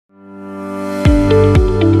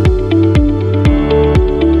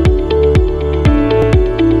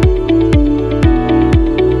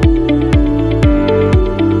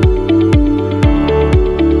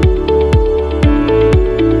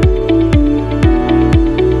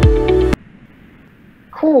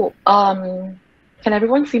Cool. Can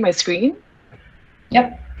everyone see my screen?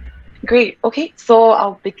 Yep. Great. Okay, so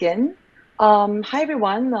I'll begin. Hi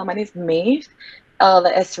everyone. My name is Maeve.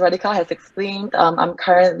 As Radhika has explained, I'm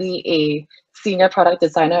currently a senior product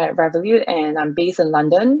designer at Revolut, and I'm based in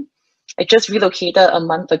London. I just relocated a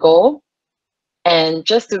month ago, and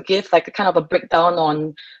just to give like a kind of a breakdown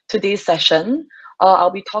on today's session, I'll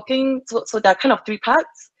be talking. So there are kind of three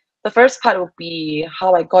parts. The first part will be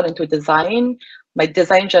how I got into design, my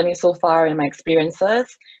design journey so far, and my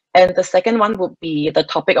experiences. And the second one would be the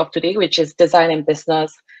topic of today, which is design and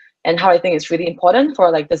business, and how I think it's really important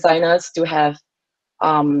for like designers to have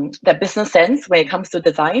that business sense when it comes to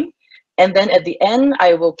design. And then at the end,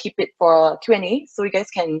 I will keep it for Q&A, so you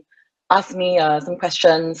guys can ask me some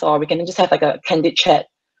questions, or we can just have like a candid chat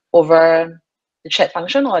over the chat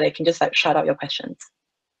function, or they can just like shout out your questions.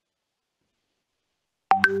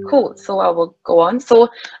 Cool, so I will go on. So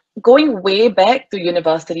going way back to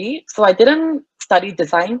university, so I didn't study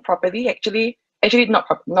design properly, actually not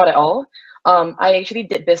at all. I actually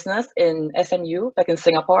did business in SMU back in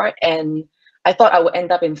Singapore, and I thought I would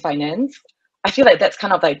end up in finance. I feel like that's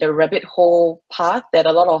kind of like the rabbit hole path that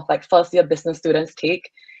a lot of like first year business students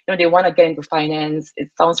take. You know, they want to get into finance.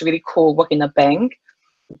 It sounds really cool, work in a bank.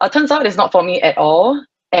 Turns out it's not for me at all.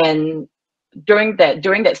 And during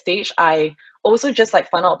that stage, I also just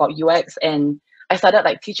like found out about UX, and I started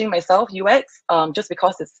like teaching myself UX just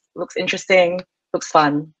because it looks interesting, looks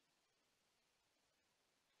fun.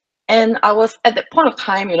 And I was at that point of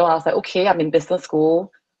time, you know, I was like, okay, I'm in business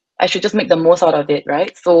school. I should just make the most out of it,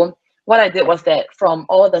 right? So what I did was that from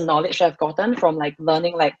all the knowledge I've gotten from like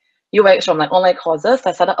learning like UX from like online courses,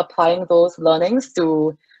 I started applying those learnings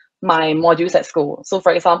to my modules at school. So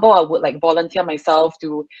for example, I would like volunteer myself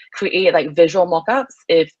to create like visual mockups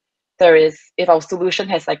if our solution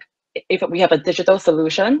has like if we have a digital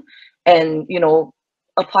solution, and you know,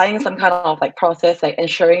 applying some kind of like process, like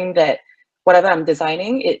ensuring that whatever I'm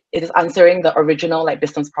designing, it is answering the original like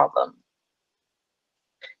business problem.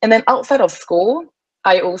 And then outside of school,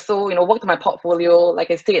 I also, you know, worked on my portfolio. Like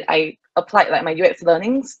I said, I applied like my UX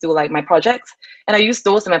learnings to like my projects, and I used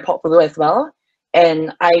those in my portfolio as well.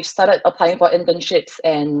 And I started applying for internships,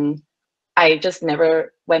 and I just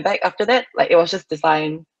never went back after that. Like it was just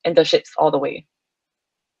design internships all the way.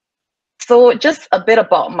 So just a bit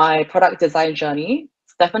about my product design journey.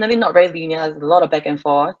 It's definitely not very linear. There's a lot of back and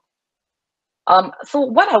forth. So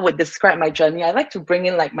what I would describe my journey, I like to bring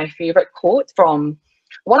in like my favorite quote from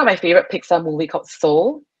one of my favorite Pixar movie called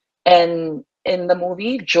Soul. And in the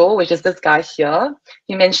movie, Joe, which is this guy here,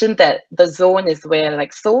 he mentioned that the zone is where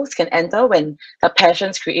like souls can enter when their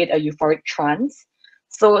passions create a euphoric trance.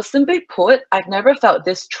 So simply put, I've never felt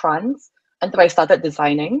this trance until I started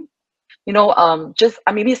designing. You know, just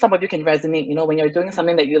maybe some of you can resonate, you know, when you're doing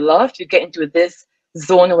something that you love, you get into this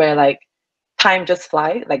zone where like time will just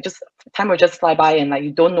fly by and like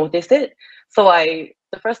you don't notice it. So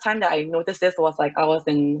the first time that I noticed this was like I was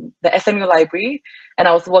in the SMU library, and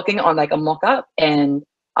I was working on like a mock-up, and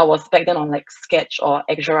I was back then on like Sketch or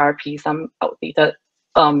XRP, some outdated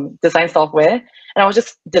design software, and I was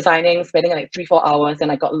just designing, spending like 3-4 hours,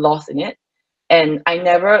 and I got lost in it. And I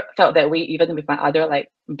never felt that way even with my other like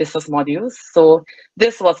business modules. So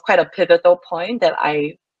this was quite a pivotal point that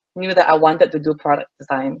I knew that I wanted to do product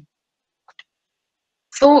design.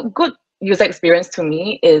 So good user experience to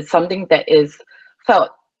me is something that is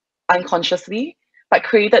felt unconsciously, but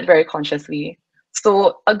created very consciously.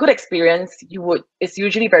 So a good experience, it's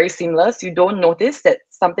usually very seamless. You don't notice that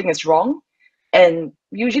something is wrong. And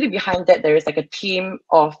usually behind that, there is like a team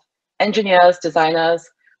of engineers, designers,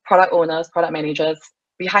 product owners, product managers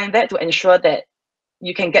behind that to ensure that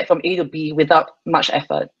you can get from A to B without much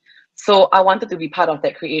effort. So I wanted to be part of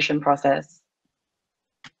that creation process.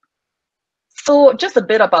 So just a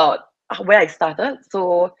bit about where I started.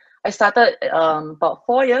 So I started about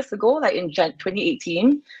 4 years ago, like in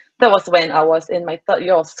 2018. That was when I was in my third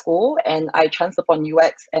year of school, and I chanced upon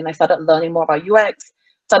UX, and I started learning more about UX,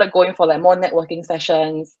 started going for like more networking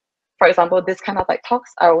sessions. For example, this kind of like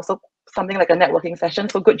talks are also something like a networking session.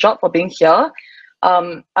 So good job for being here.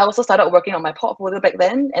 I also started working on my portfolio back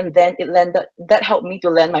then, and then that helped me to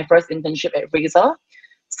land my first internship at Razer.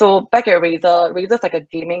 So back at Razer's like a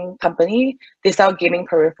gaming company. They sell gaming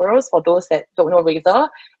peripherals for those that don't know Razer.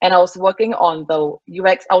 And I was working on the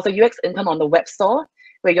UX. I was a UX intern on the web store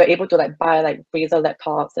where you're able to like buy like Razer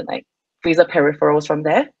laptops and like Razer peripherals from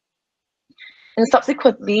there. And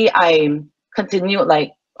subsequently, I continued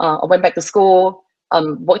I went back to school,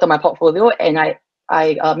 worked on my portfolio, and I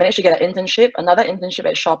managed to get another internship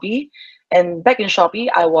at Shopee. And back in Shopee,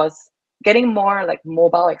 I was getting more like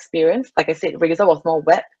mobile experience. Like I said, Razer was more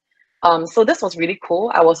web. So this was really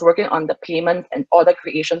cool. I was working on the payment and order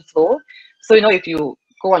creation flow. So if you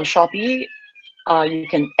go on Shopee, you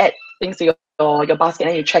can add things to your basket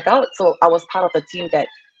and you check out. So I was part of the team that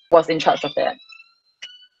was in charge of that.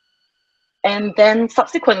 And then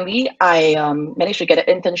subsequently, I managed to get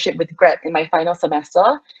an internship with Grab in my final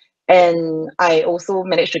semester. And I also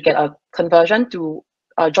managed to get a conversion to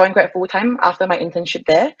join Grab full-time after my internship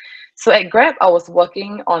there. So at Grab, I was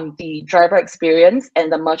working on the driver experience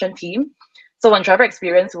and the merchant team. So on driver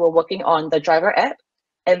experience, we were working on the driver app.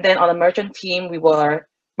 And then on the merchant team, we were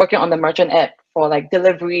working on the merchant app for like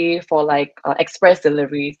delivery, for like express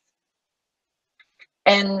deliveries.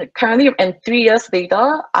 And currently, and 3 years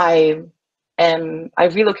later, I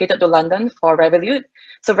relocated to London for Revolut.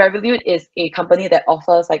 So Revolut is a company that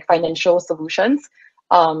offers like financial solutions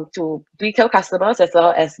to retail customers as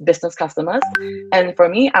well as business customers. And for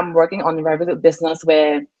me, I'm working on Revolut Business,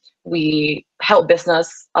 where we help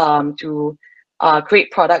business to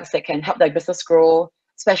create products that can help their business grow,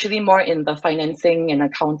 especially more in the financing and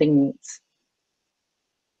accounting needs.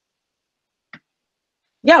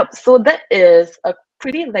 Yeah, so that is a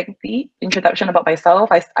pretty lengthy introduction about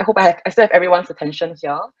myself. I hope I still have everyone's attention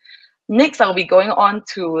here. Next, I'll be going on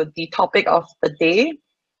to the topic of the day,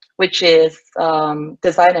 which is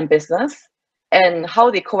design and business and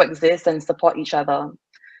how they coexist and support each other.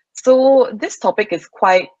 So this topic is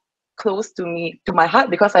quite close to my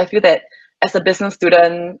heart, because I feel that as a business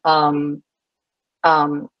student who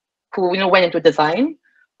went into design,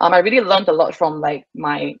 I really learned a lot from like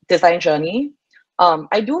my design journey.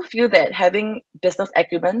 I do feel that having business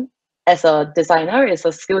acumen as a designer is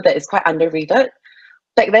a skill that is quite underrated.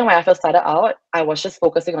 Back then when I first started out, I was just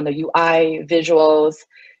focusing on the UI, visuals.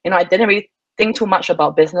 I didn't really think too much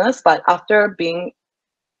about business, but after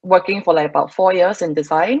working for like about 4 years in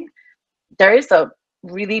design, there is a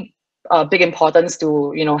really big importance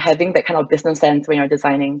to, having that kind of business sense when you're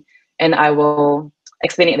designing. And I will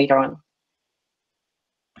explain it later on.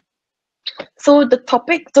 So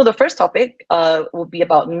the first topic will be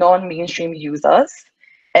about non-mainstream users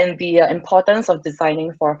and the importance of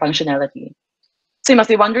designing for functionality. So you must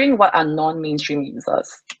be wondering, what are non-mainstream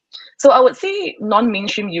users? So I would say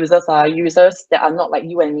non-mainstream users are users that are not like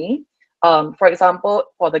you and me. For example,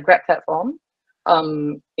 for the Grab platform,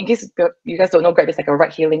 in case you guys don't know, Grab is like a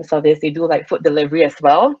ride-hailing service. They do like food delivery as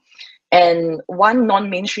well. And one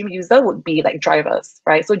non-mainstream user would be like drivers,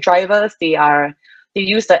 right? So drivers, they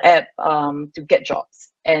use the app to get jobs,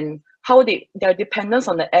 and how their dependence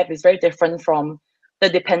on the app is very different from the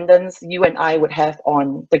dependence you and I would have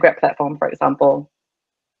on the Grab platform, for example.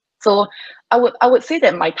 So I would say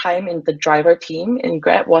that my time in the driver team in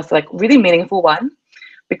Grab was like really meaningful one,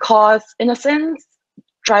 because in a sense,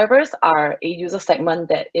 drivers are a user segment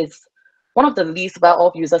that is one of the least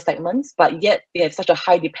well-off user segments, but yet they have such a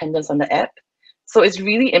high dependence on the app. So it's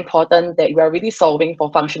really important that we are really solving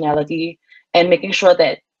for functionality and making sure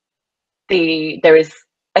that there is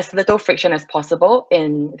as little friction as possible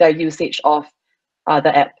in their usage of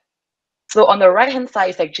the app. So on the right-hand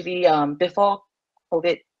side is actually before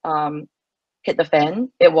COVID hit the fan.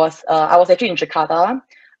 I was actually in Jakarta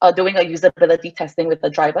doing a usability testing with the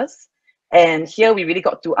drivers. And here we really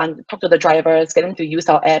got to talk to the drivers, get them to use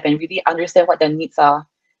our app and really understand what their needs are.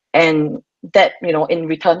 And that, in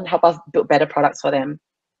return, help us build better products for them.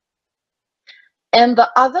 And the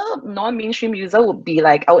other non-mainstream user would be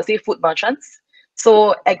like, I would say, food merchants.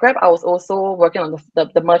 So at Grab, I was also working on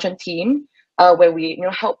the merchant team, where we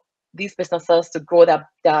help these businesses to grow the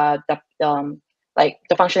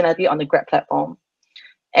functionality on the Grab platform.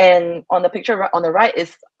 And on the picture on the right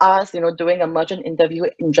is us, doing a merchant interview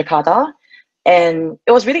in Jakarta, and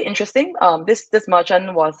it was really interesting. This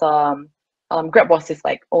merchant was Grab was his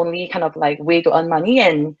like only kind of like way to earn money,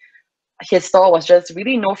 and his store was just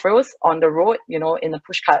really no frills on the road, in a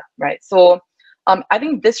push cart, right? So I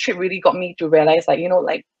think this trip really got me to realize,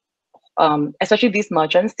 like, especially these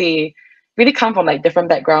merchants, they really come from like different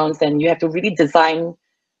backgrounds, and you have to really design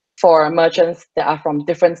for merchants that are from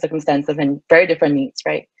different circumstances and very different needs,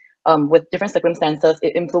 right? With different circumstances,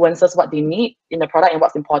 it influences what they need in the product and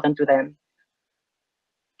what's important to them.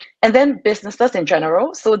 And then businesses in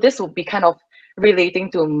general. So this will be kind of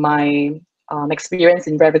relating to my experience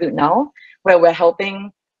in Revolut now, where we're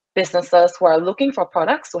helping businesses who are looking for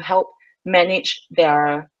products to help manage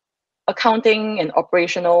their accounting and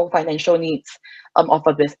operational financial needs of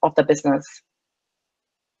the business.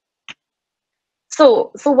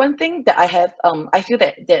 So one thing that I feel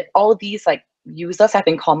that all these like users have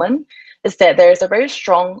in common is that there is a very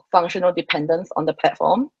strong functional dependence on the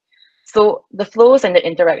platform. So the flows and the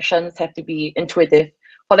interactions have to be intuitive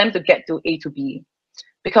for them to get to A to B.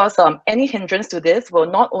 because any hindrance to this will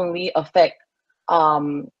not only affect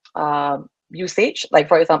um, usage, like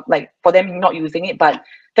for example, like for them not using it, but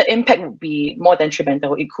the impact would be more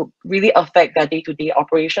detrimental. It could really affect their day-to-day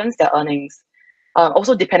operations, their earnings,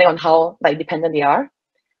 also depending on how like dependent they are.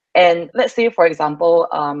 And let's say, for example,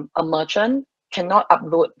 a merchant cannot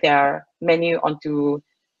upload their menu onto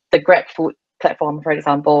the Grab food platform, for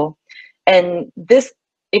example. And this,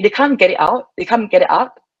 if they can't get it out, they can't get it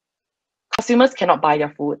up, consumers cannot buy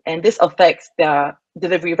their food, and this affects their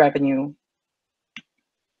delivery revenue.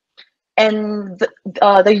 And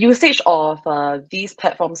the usage of these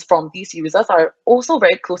platforms from these users are also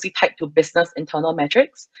very closely tied to business internal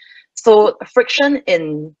metrics. So friction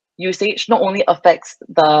in usage not only affects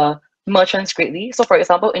the merchants greatly. So for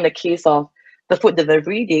example, in the case of the food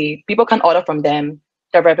delivery, people can't order from them,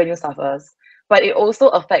 their revenue suffers. But it also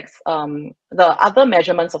affects the other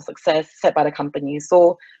measurements of success set by the company.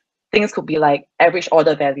 So things could be like average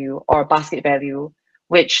order value or basket value,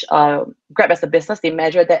 which Grab as a business, they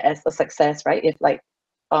measure that as a success, right? If like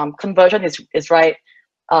conversion is right,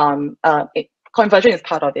 conversion is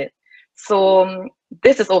part of it. So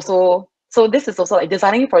this is also like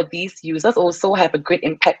designing for these users also have a great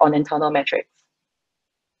impact on internal metrics.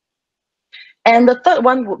 And the third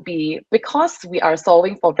one would be, because we are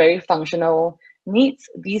solving for very functional needs,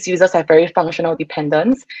 these users have very functional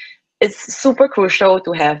dependence. It's super crucial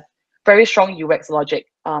to have very strong UX logic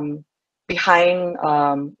behind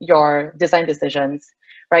your design decisions,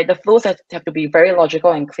 right? The flows have to be very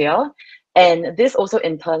logical and clear. And this also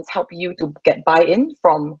in turn help you to get buy-in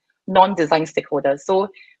from non-design stakeholders. So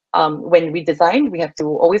when we design, we have to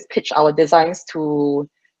always pitch our designs to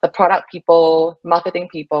the product people, marketing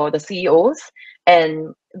people, the CEOs,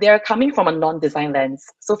 and they're coming from a non-design lens.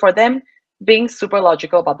 So for them, being super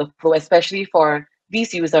logical about the flow, especially for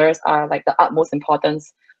these users, are like the utmost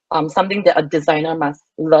importance, something that a designer must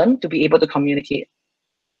learn to be able to communicate.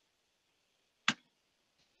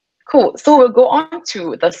 Cool, so we'll go on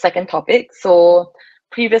to the second topic. So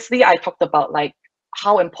previously I talked about like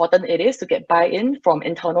how important it is to get buy-in from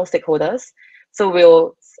internal stakeholders.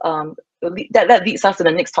 So that leads us to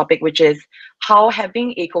the next topic, which is how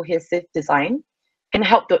having a cohesive design can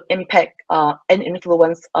help to impact and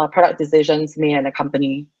influence product decisions made in a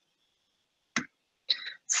company.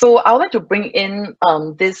 So I would like to bring in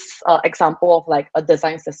this example of like a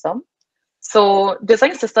design system. So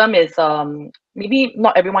design system is, maybe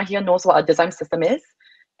not everyone here knows what a design system is.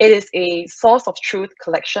 It is a source of truth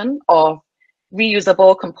collection of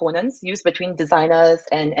reusable components used between designers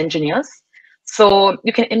and engineers. So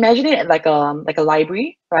you can imagine it like a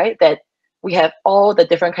library, right? That we have all the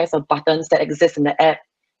different kinds of buttons that exist in the app.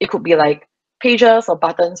 It could be like pages or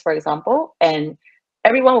buttons, for example, and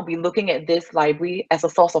everyone will be looking at this library as a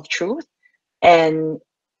source of truth, and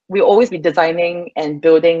we'll always be designing and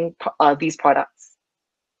building these products.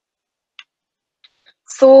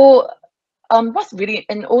 So what's really,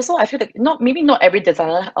 and also I feel like maybe not every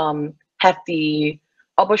designer have the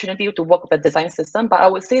opportunity to work with a design system, but I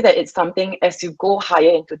would say that it's something, as you go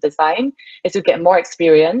higher into design, as you get more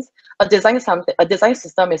experience, a design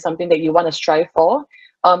system is something that you want to strive for,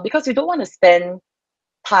 because you don't want to spend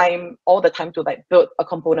all the time to like build a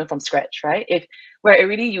component from scratch, right? If we're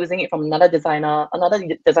already using it from another designer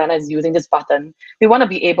is using this button, we want to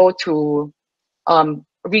be able to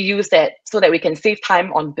reuse that so that we can save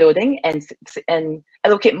time on building and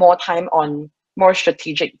allocate more time on more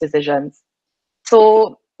strategic decisions.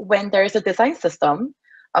 So when there is a design system,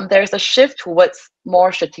 there is a shift towards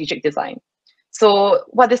more strategic design. So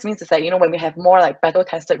what this means is that, when we have more like battle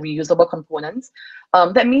tested reusable components,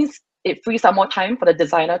 that means it frees up more time for the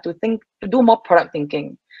designer to do more product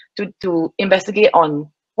thinking, to investigate on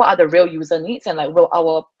what are the real user needs, and like, will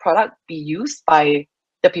our product be used by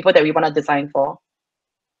the people that we want to design for.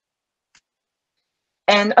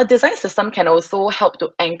 And a design system can also help to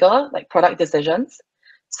anchor like product decisions.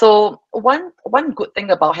 So one good thing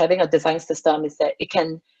about having a design system is that it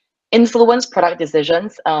can influence product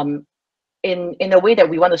decisions in a way that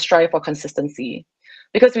we want to strive for consistency,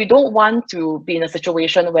 because we don't want to be in a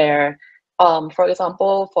situation where, for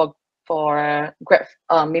example, for Grab,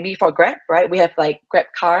 maybe for Grab, right, we have like Grab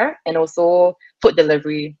car and also food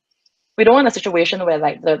delivery. We don't want a situation where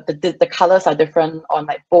like the colors are different on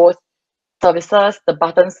like both services, the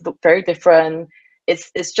buttons look very different.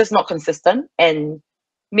 It's just not consistent, and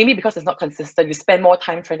maybe because it's not consistent, you spend more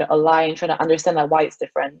time trying to align, trying to understand like why it's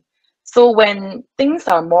different. So when things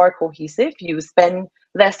are more cohesive, you spend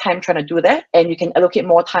less time trying to do that, and you can allocate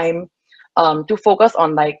more time to focus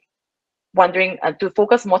on like to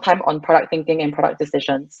focus more time on product thinking and product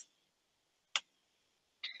decisions.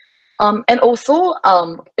 And also,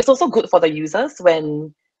 it's also good for the users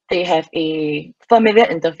when they have a familiar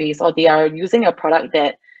interface or they are using a product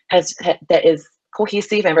that that is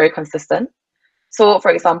cohesive and very consistent. So,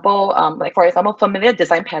 for example, familiar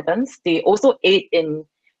design patterns, they also aid in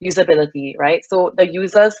usability, right? So the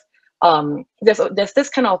users, there's this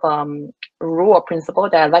kind of rule or principle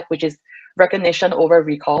that I like, which is recognition over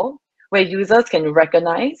recall, where users can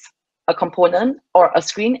recognize a component or a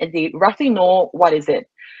screen and they roughly know what is it,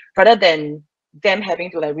 rather than them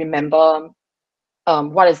having to like remember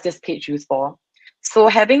what is this page used for. So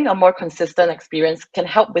having a more consistent experience can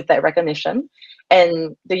help with that recognition.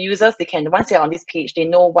 And the users, they can, once they're on this page, they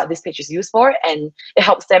know what this page is used for, and it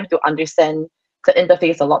helps them to understand the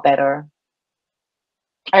interface a lot better.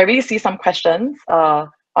 I really see some questions on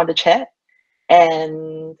the chat,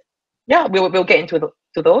 and yeah, we'll get into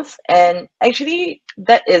to those. And actually,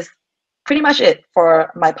 that is pretty much it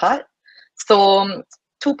for my part. So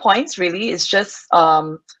 2 points really is just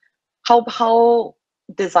how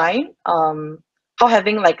design, how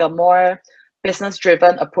having like a more business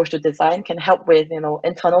driven approach to design can help with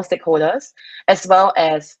internal stakeholders, as well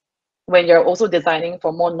as when you're also designing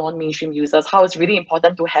for more non-mainstream users, how it's really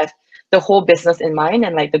important to have the whole business in mind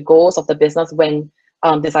and like the goals of the business when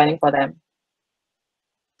designing for them.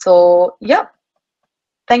 So yeah,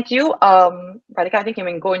 thank you. Radhika, I think you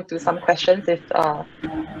can go into some questions if the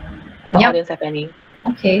audience have any.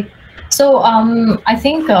 Okay. So I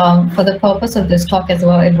think for the purpose of this talk as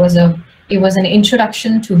well, it was an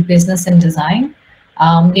introduction to business and design.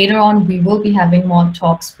 Later on, we will be having more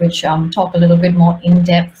talks which talk a little bit more in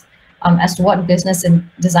depth as to what business and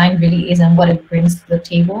design really is and what it brings to the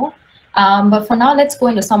table. But for now, let's go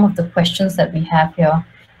into some of the questions that we have here.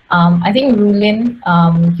 I think, Rulin,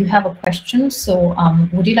 you have a question. So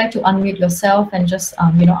would you like to unmute yourself and just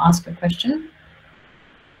ask a question?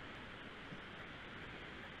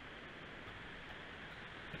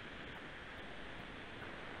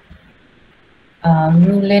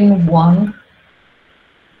 Rulin Wang.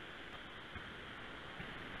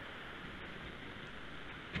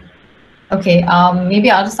 Okay, maybe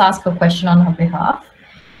I'll just ask a question on her behalf.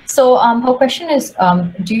 So her question is,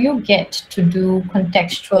 do you get to do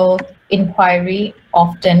contextual inquiry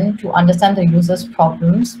often to understand the user's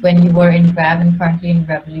problems when you were in Grab and currently in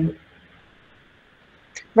Revolut?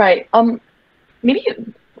 Right. Maybe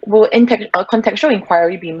will contextual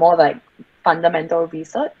inquiry be more like fundamental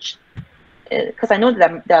research? Because I know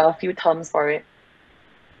that there are a few terms for it.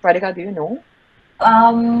 Radhika, do you know?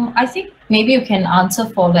 I think maybe you can answer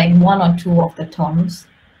for like one or two of the terms.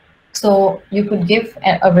 So you could give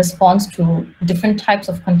a response to different types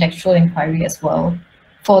of contextual inquiry as well,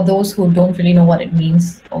 for those who don't really know what it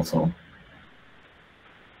means also.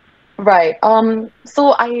 Right.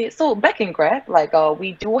 So back in Grab, like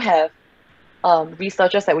we do have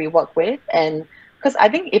researchers that we work with, and because I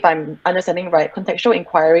think if I'm understanding right, contextual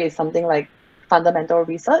inquiry is something like fundamental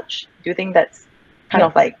research. Do you think that's kind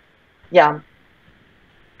of like, yeah?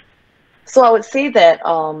 So I would say that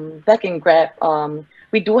back in Grab,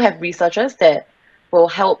 we do have researchers that will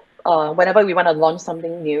help whenever we want to launch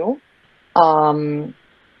something new.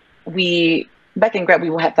 Back in Grab, we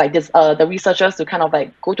will have like this the researchers to kind of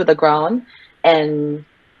like go to the ground and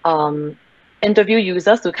interview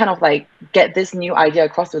users to kind of like get this new idea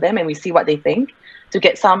across to them, and we see what they think to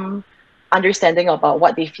get some understanding about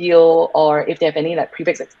what they feel, or if they have any like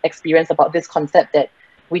previous experience about this concept that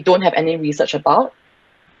we don't have any research about.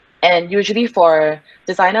 And usually for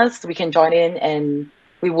designers, we can join in and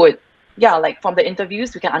we would, yeah, like from the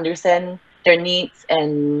interviews, we can understand their needs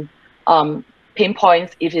and pain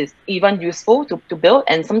points if it's even useful to build.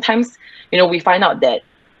 And sometimes, we find out that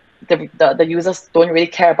the users don't really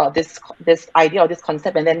care about this idea or this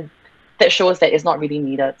concept, and then that shows that it's not really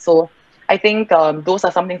needed. So I think those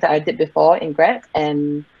are some things that I did before in Grab.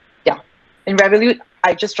 And yeah, in Revolut,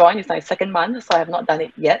 I just joined. It's my second month, so I have not done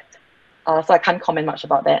it yet. So I can't comment much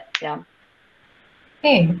about that. Yeah.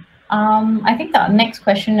 Okay. I think the next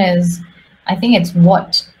question is, I think it's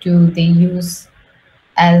what do they use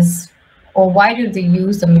as, or why do they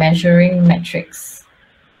use the measuring metrics?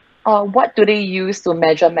 What do they use to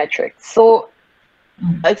measure metrics? So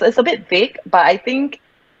it's a bit vague, but I think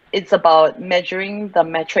it's about measuring the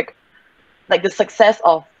metric, like the success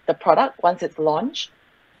of the product once it's launched.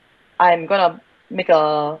 I'm gonna make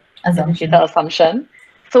a assumption.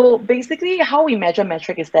 So basically, how we measure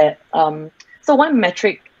metric is that so one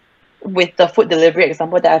metric with the food delivery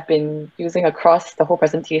example that I've been using across the whole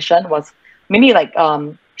presentation was maybe like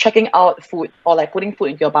checking out food, or like putting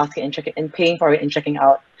food into your basket and paying for it and checking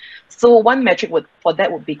out. So one metric for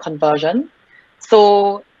that would be conversion.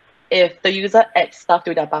 So if the user adds stuff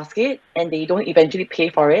to their basket and they don't eventually pay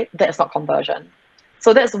for it, that's not conversion.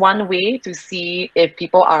 So that's one way to see if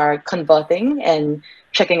people are converting and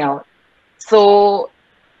checking out. So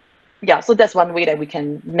yeah, so that's one way that we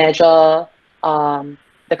can measure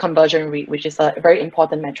the conversion rate, which is a very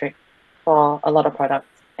important metric for a lot of products.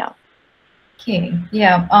 Yeah. Okay,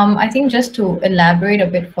 yeah. I think just to elaborate a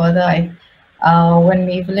bit further, when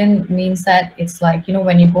Maverlyn means that, it's like, you know,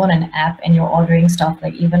 when you go on an app and you're ordering stuff,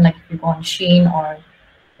 like even like if you go on Shein or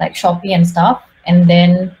like Shopee and stuff, and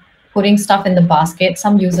then putting stuff in the basket,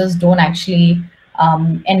 some users don't actually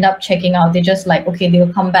end up checking out. They just like, okay,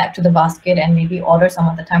 they'll come back to the basket and maybe order some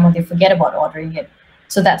at the time, or they forget about ordering it.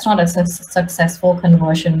 So that's not a successful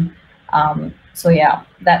conversion. So yeah,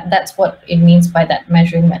 that's what it means by that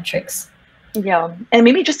measuring metrics. Yeah, and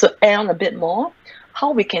maybe just to add on a bit more,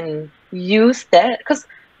 how we can use that, because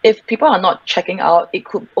if people are not checking out, it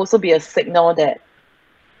could also be a signal that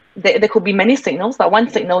there could be many signals, but one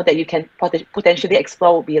signal that you can potentially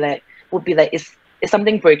explore would be like is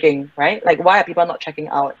something breaking, right? Like, why are people not checking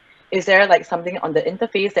out? Is there like something on the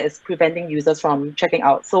interface that is preventing users from checking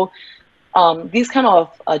out? So these kind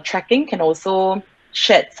of tracking can also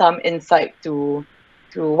shed some insight to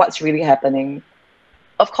what's really happening.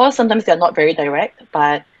 Of course, sometimes they're not very direct,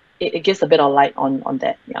 but it gives a bit of light on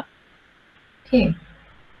that. Yeah. Okay.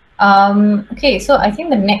 Okay, so I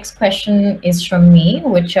think the next question is from me,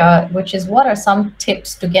 which is, what are some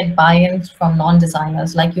tips to get buy-ins from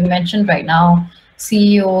non-designers? Like you mentioned right now,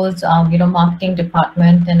 CEOs, you know, marketing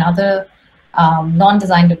department and other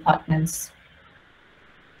non-design departments.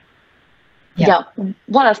 Yeah.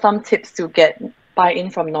 What are some tips to get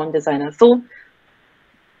buy-in from non-designers? So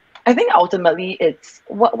I think ultimately it's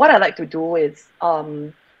what I like to do is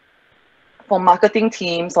for marketing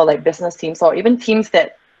teams or like business teams or even teams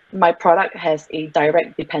that my product has a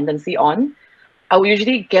direct dependency on, I will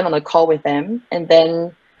usually get on a call with them and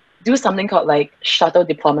then do something called like shuttle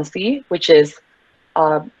diplomacy, which is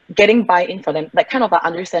getting buy-in for them, like kind of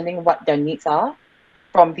understanding what their needs are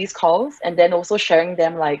from these calls, and then also sharing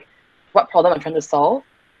them like what problem I'm trying to solve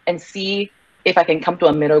and see if I can come to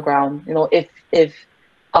a middle ground. You know, if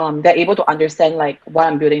they're able to understand like why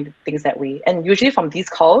I'm building things that way. And usually from these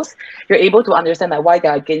calls, you're able to understand like why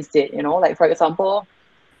they're against it. You know, like for example,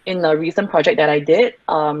 in a recent project that I did,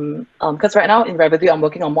 because right now in Revolut, I'm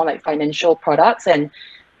working on more like financial products, and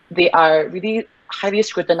they are really highly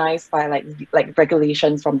scrutinized by like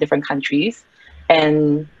regulations from different countries,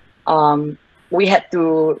 and we had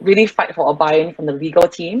to really fight for a buy-in from the legal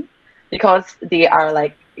team because they are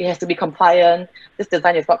like, it has to be compliant. This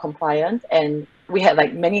design is not compliant, and we had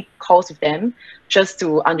like many calls with them just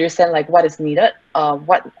to understand like what is needed,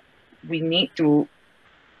 what we need to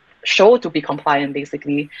show to be compliant,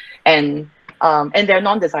 basically. And they're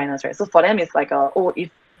non-designers, right? So for them, it's like, oh,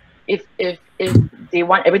 if they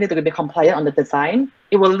want everything to be compliant on the design,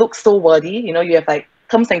 it will look so wordy. You know, you have like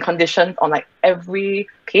terms and conditions on like every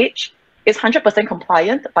page. It's 100%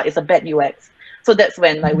 compliant, but it's a bad UX. So that's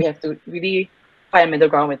when like we have to really find a middle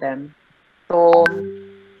ground with them. So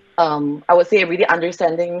I would say really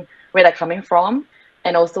understanding where they're coming from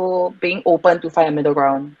and also being open to find a middle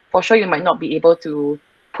ground. For sure, you might not be able to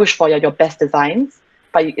push for your best designs,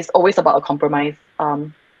 but it's always about a compromise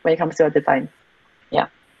when it comes to your design. Yeah.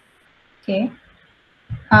 Okay.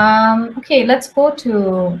 Okay, let's go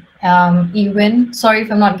to Ewan. Sorry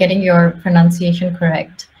if I'm not getting your pronunciation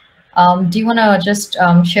correct. Do you want to just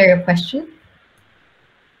share your question?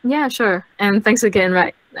 Yeah, sure. And thanks again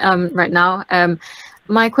right now.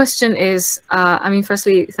 My question is, I mean,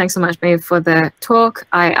 firstly, thanks so much, Maeve, for the talk.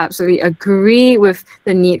 I absolutely agree with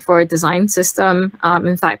the need for a design system.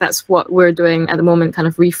 In fact, that's what we're doing at the moment, kind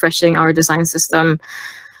of refreshing our design system.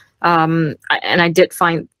 And I did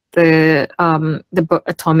find the book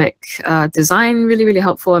Atomic Design really, really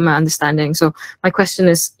helpful in my understanding. So my question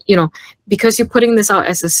is, you know, because you're putting this out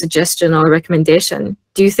as a suggestion or a recommendation,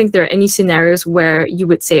 do you think there are any scenarios where you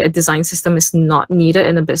would say a design system is not needed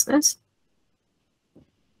in a business?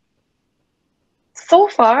 So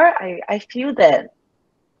far, I feel that,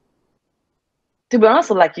 to be honest,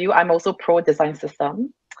 like you, I'm also pro design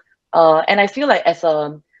system. And I feel like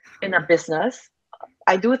in a business,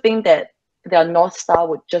 I do think that their North Star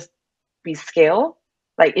would just be scale.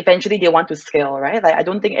 Like eventually they want to scale, right? Like I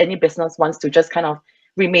don't think any business wants to just kind of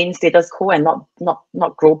remain status quo and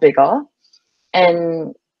not grow bigger.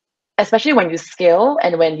 And especially when you scale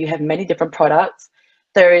and when you have many different products,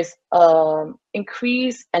 there is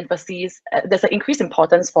increased emphasis, there's an increased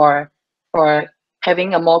importance for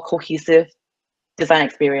having a more cohesive design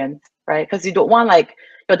experience, right? Because you don't want like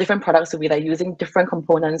your different products to be like using different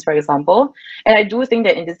components, for example. And I do think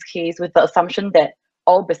that in this case, with the assumption that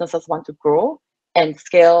all businesses want to grow and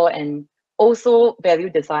scale and also value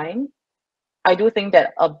design, I do think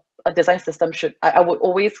that a design system should, I would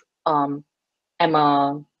always am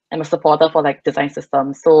a supporter for like design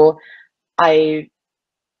systems. So in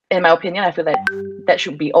my opinion, I feel like that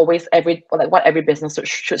should be always what every business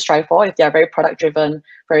should strive for if they are very product driven,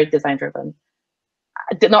 very design driven.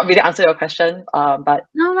 I did not really answer your question, but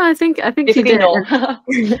no, I think you basically did. no.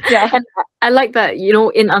 Yeah. And I like that, you know,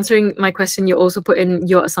 in answering my question, you also put in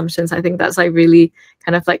your assumptions. I think that's like really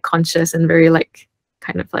kind of like conscious and very like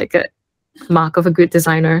kind of like a mark of a good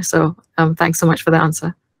designer. So thanks so much for the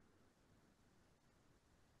answer.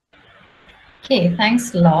 Okay,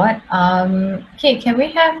 thanks a lot. Okay, can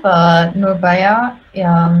we have Nurbaya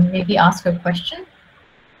maybe ask a question?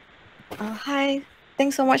 Hi,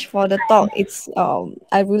 thanks so much for the talk. It's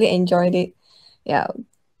I really enjoyed it. Yeah.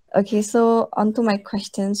 Okay, so on to my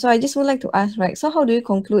question. So I just would like to ask, right? So how do you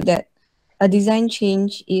conclude that a design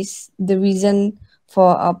change is the reason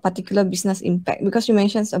for a particular business impact? Because you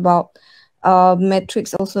mentioned about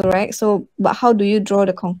metrics also, right? So, but how do you draw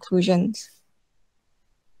the conclusions?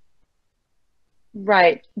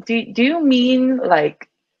 Right. Do you mean like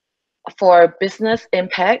for business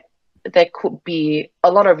impact, there could be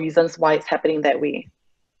a lot of reasons why it's happening that way?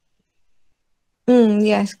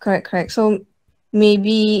 Yes, correct. So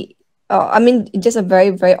maybe, I mean, just a very,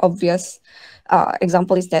 very obvious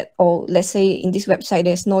example is that, oh, let's say in this website,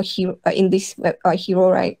 there's no hero, in this hero,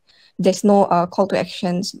 right? There's no call to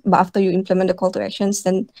actions, but after you implement the call to actions,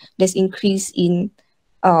 then there's increase in,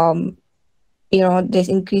 there's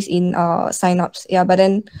increase in signups. Yeah, but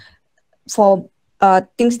then for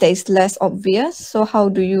things that is less obvious, so how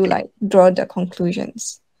do you like draw the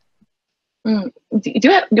conclusions? Do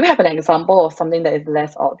you have an example of something that is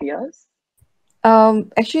less obvious?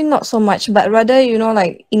 Actually not so much, but rather,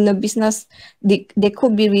 like in the business, there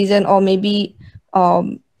could be reason, or maybe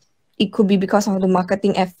it could be because of the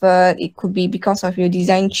marketing effort, it could be because of your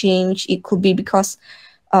design change, it could be because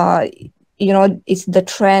it's the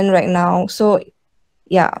trend right now. So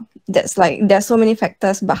yeah, that's like there's so many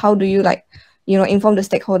factors, but how do you like inform the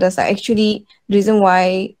stakeholders that actually reason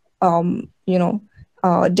why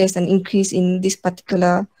there's an increase in this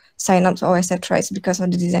particular signups or etc. It's because of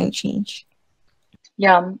the design change.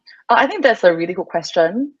 Yeah, I think that's a really good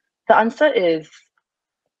question. The answer is,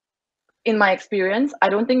 in my experience, I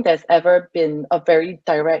don't think there's ever been a very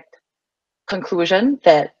direct conclusion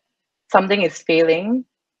that something is failing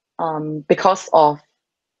because of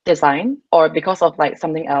design or because of like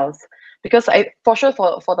something else. Because for sure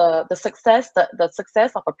for the success, the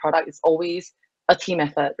success of a product is always a team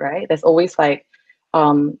effort, right? There's always like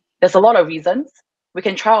there's a lot of reasons. We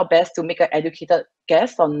can try our best to make an educated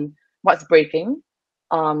guess on what's breaking,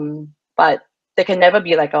 but there can never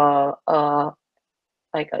be like an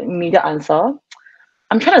immediate answer.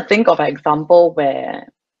 I'm trying to think of an example where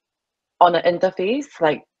on an interface,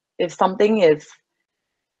 like if something is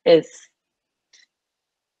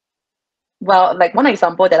well, like one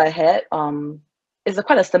example that I had is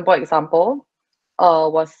quite a simple example.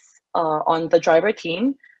 Was on the driver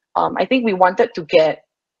team. I think we wanted to get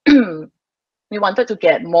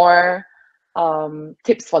more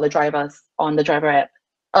tips for the drivers on the driver app.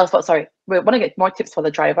 Sorry, we want to get more tips for the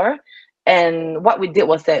driver, and what we did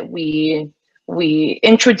was that we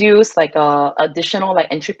introduced like a additional like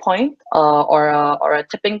entry point or a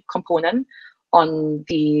tipping component on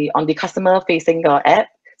the customer facing app,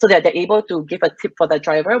 so that they're able to give a tip for the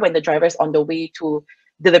driver when the driver is on the way to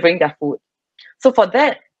delivering their food. So for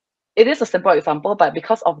that, it is a simple example, but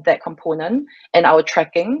because of that component and our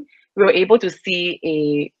tracking, we were able to see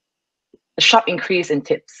a sharp increase in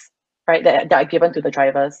tips, right, that are given to the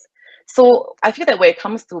drivers. So I feel that when it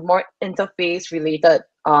comes to more interface related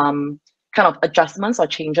kind of adjustments or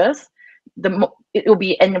changes, it will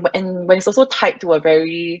be, and when it's also tied to a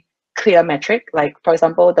very clear metric, like for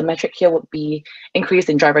example, the metric here would be increase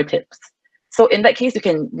in driver tips. So in that case, you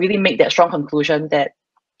can really make that strong conclusion that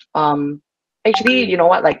actually, you know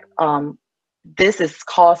what, like this is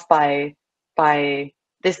caused by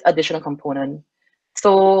this additional component.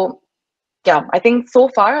 So yeah, I think so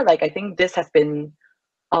far, like I think this has been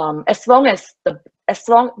that's why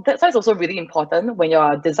it's also really important when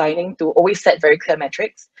you're designing to always set very clear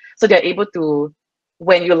metrics, so they're able to,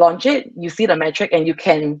 when you launch it, you see the metric and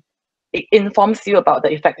it informs you about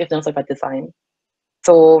the effectiveness of a design.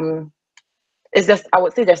 So it's just, I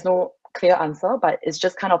would say there's no clear answer, but it's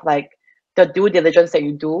just kind of like the due diligence that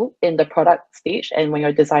you do in the product stage and when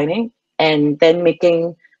you're designing, and then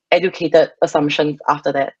making educated assumptions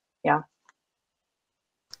after that. Yeah.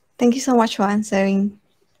 Thank you so much for answering.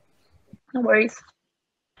 No worries.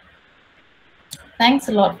 Thanks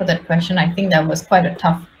a lot for that question. I think that was quite a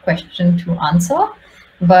tough question to answer,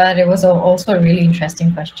 but it was also a really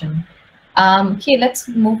interesting question. Okay, let's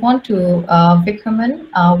move on to Vikraman.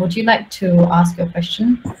 Would you like to ask your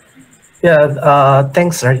question? Yeah,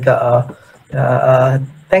 thanks, Rika.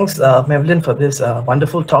 Thanks, Maverlyn, for this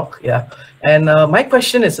wonderful talk. Yeah, and my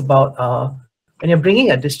question is about when you're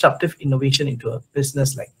bringing a disruptive innovation into a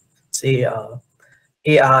business, like say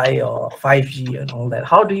AI or 5G and all that,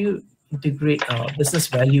 how do you integrate business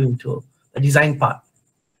value into the design part?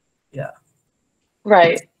 Yeah.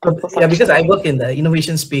 Right. Yeah, because I work in the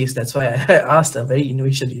innovation space, that's why I asked a very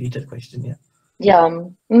innovation-related question. Yeah. Yeah.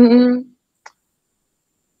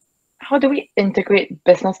 How do we integrate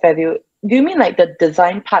business value? Do you mean like the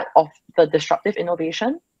design part of the disruptive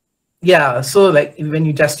innovation? Yeah. So like when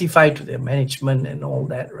you justify to the management and all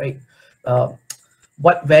that, right?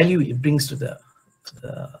 What value it brings to the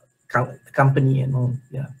company and all.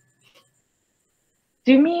 Yeah.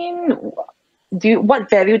 Do you mean what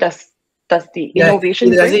value does the innovation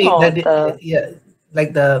bring? Yeah,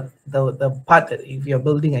 like the part that if you're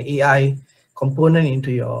building an AI component into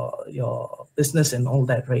your business and all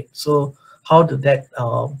that, right? So how do that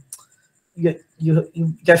you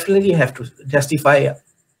definitely have to justify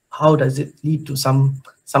how does it lead to some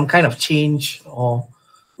kind of change, or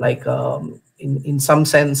like in some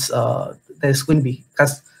sense there's going to be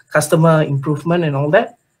customer improvement and all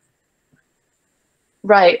that.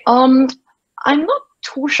 Right. I'm not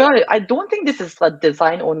too sure. I don't think this is a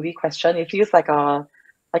design only question. It feels like a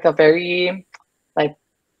very like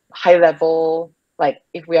high level, like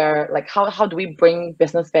if we are like how do we bring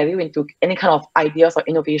business value into any kind of ideas or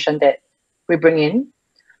innovation that we bring in.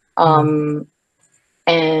 I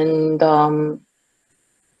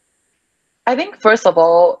think first of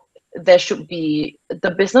all, the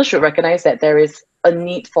business should recognize that there is a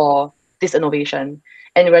need for this innovation.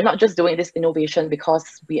 And we're not just doing this innovation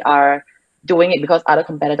because we are doing it because other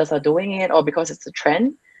competitors are doing it or because it's a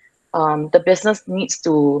trend. The business needs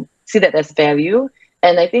to see that there's value.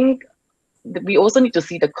 And I think we also need to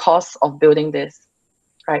see the cost of building this,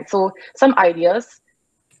 right? So some ideas,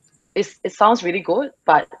 it sounds really good,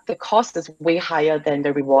 but the cost is way higher than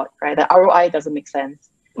the reward, right? The ROI doesn't make sense.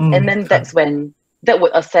 And then that's when that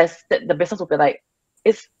would assess that the business will be like,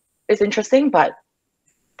 it's interesting, but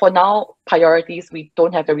for now, priorities, we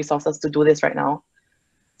don't have the resources to do this right now.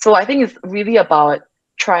 So I think it's really about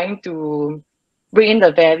trying to bring in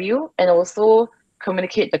the value and also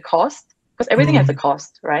communicate the cost, because everything has a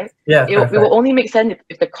cost, right? Yeah. It will only make sense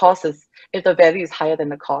if the value is higher than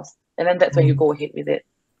the cost. And then that's when you go ahead with it.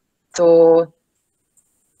 So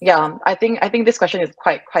yeah, I think this question is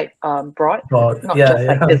quite broad, not just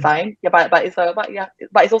like design. Yeah, but it's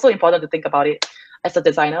also important to think about it as a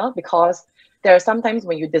designer, because there are sometimes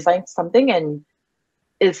when you design something and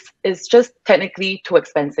it's just technically too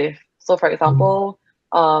expensive. So for example,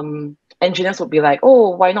 engineers would be like,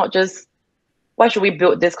 oh, why should we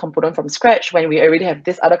build this component from scratch when we already have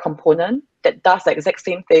this other component that does the exact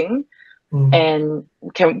same thing? And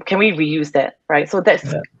can we reuse that, right? So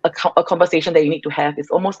that's a conversation that you need to have.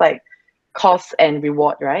 It's almost like cost and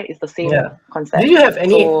reward, right? It's the same concept. Do you have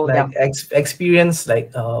any experience,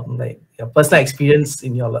 like your personal experience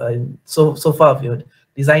in your so far of your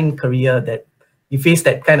design career that you face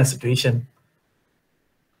that kind of situation?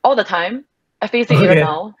 All the time. I face it even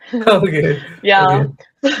now. Okay. Yeah.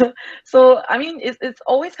 Okay. So I mean, it's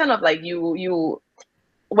always kind of like you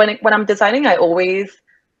when I'm designing, I always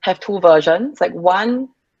have two versions. Like one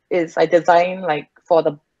is I design like for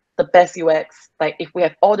the best UX. Like if we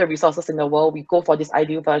have all the resources in the world, we go for this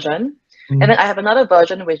ideal version. And then I have another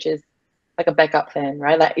version which is like a backup plan,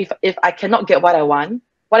 right? Like if I cannot get what I want,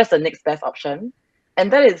 what is the next best option?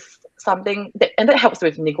 And that is something that helps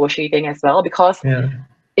with negotiating as well, because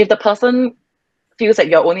if the person feels like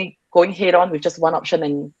you're only going head on with just one option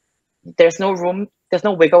and there's no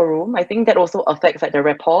wiggle room, I think that also affects like the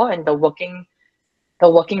rapport and the working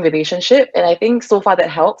relationship. And I think so far that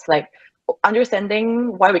helps, like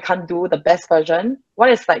understanding why we can't do the best version, what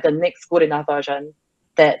is like the next good enough version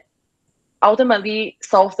that ultimately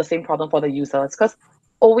solves the same problem for the users. Because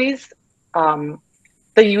always the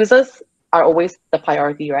users are always the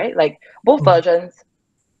priority, right? Like both versions,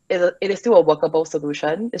 it is still a workable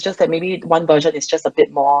solution. It's just that maybe one version is just has a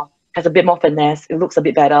bit more finesse, it looks a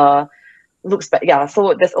bit better,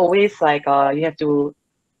 so there's always like you have to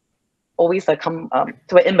always like come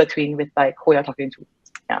to an in-between with like who you're talking to.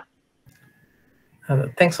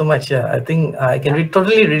 Thanks so much. I think I can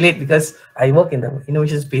totally relate because I work in the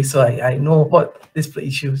innovation space, so I know about these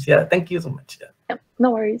issues. Yeah, thank you so much.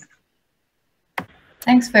 No worries.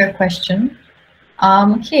 Thanks for your question.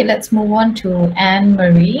 Okay, let's move on to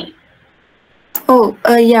Anne-Marie. Oh,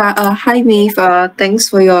 yeah. Hi, Maeve. Thanks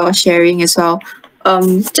for your sharing as well.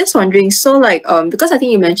 Just wondering, so like, because I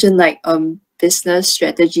think you mentioned like business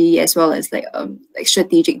strategy as well as like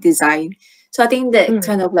strategic design. So I think that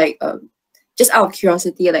kind of like just out of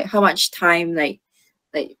curiosity, like how much time like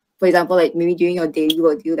for example, like maybe during your daily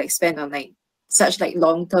work, do you like spend on like such like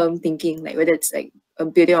long-term thinking, like whether it's like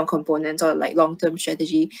building on components or like long-term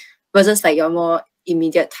strategy versus like your more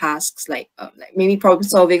immediate tasks like maybe problem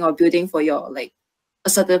solving or building for your like a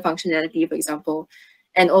certain functionality, for example.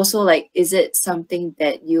 And also like, is it something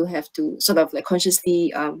that you have to sort of like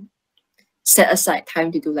consciously set aside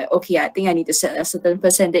time to do, like, okay, I think I need to set a certain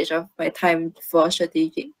percentage of my time for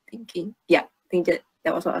strategic thinking? Yeah, I think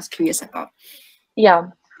that was what I was curious about. Yeah.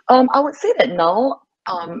 I would say that now,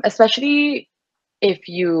 especially if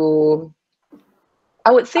you,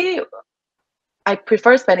 I would say I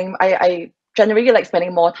prefer spending, I generally like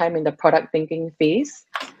spending more time in the product thinking phase.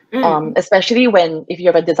 Especially if you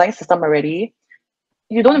have a design system already,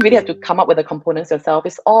 you don't really have to come up with the components yourself.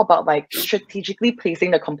 It's all about like strategically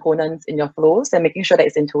placing the components in your flows and making sure that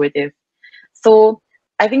it's intuitive. So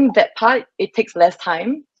I think that part, it takes less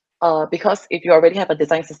time because if you already have a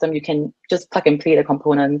design system, you can just plug and play the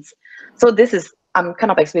components. So this is, I'm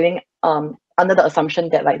kind of explaining under the assumption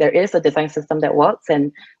that like there is a design system that works,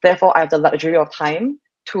 and therefore I have the luxury of time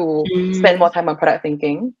to spend more time on product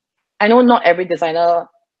thinking. I know not every designer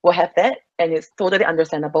will have that, and it's totally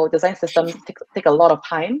understandable. Design systems take a lot of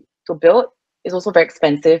time to build. It's also very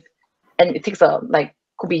expensive, and it takes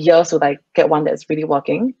could be years to like get one that's really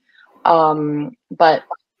working. But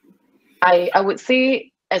I would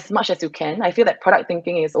say as much as you can. I feel that product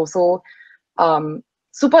thinking is also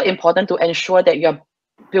super important to ensure that you're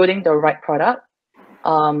building the right product.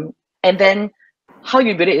 And then how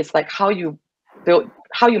you build it is like how you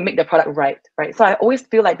make the product right? So I always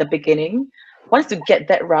feel like the beginning, once you get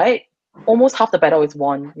that right, almost half the battle is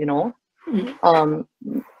won, you know?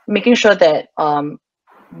 Making sure that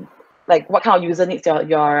like what kind of user needs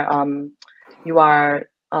you are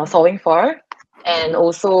solving for, and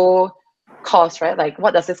also cost, right? Like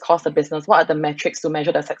what does this cost the business? What are the metrics to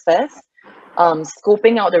measure the success?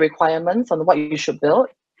 Scoping out the requirements on what you should build.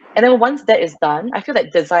 And then once that is done, I feel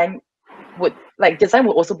that design would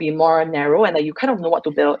also be more narrow, and that you kind of know what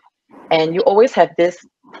to build. And you always have this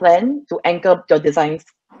plan to anchor your design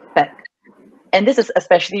spec. And this is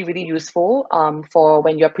especially really useful for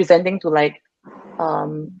when you're presenting to like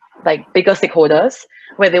bigger stakeholders,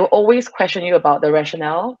 where they will always question you about the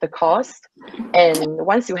rationale, the cost. And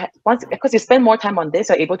because you spend more time on this,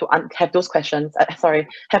 you're able to have those questions.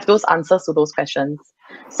 Have those answers to those questions.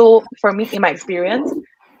 So for me, in my experience,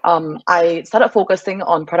 I started focusing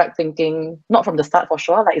on product thinking, not from the start for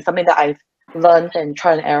sure. Like it's something that I've learned and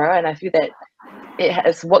trial and error, and I feel that it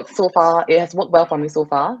has worked so far. It has worked well for me so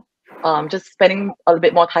far. Just spending a little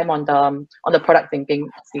bit more time on the product thinking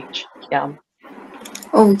stage. Yeah.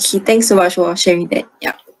 Okay, thanks so much for sharing that.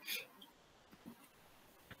 Yeah.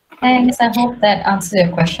 Thanks. I hope that answers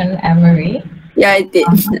your question, Anne-Marie. Yeah, it did.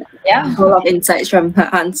 Yeah. A lot of insights from her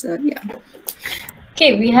answer. Yeah.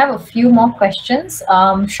 Okay, we have a few more questions.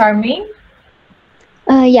 Charmaine?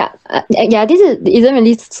 This isn't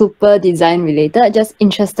really super design related. Just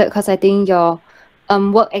interested because I think your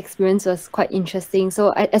work experience was quite interesting.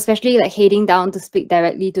 So especially like heading down to speak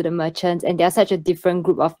directly to the merchants, and they're such a different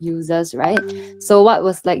group of users, right? So what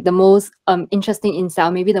was like the most interesting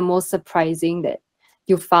insight, maybe the most surprising that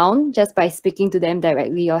you found just by speaking to them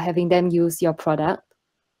directly or having them use your product?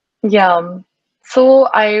 Yeah. So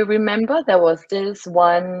I remember there was this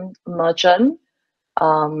one merchant.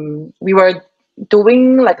 We were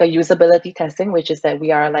doing like a usability testing, which is that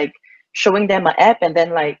we are like showing them an app, and then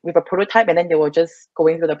like with a prototype, and then they were just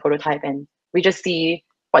going through the prototype, and we just see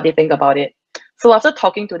what they think about it. So after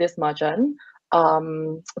talking to this merchant,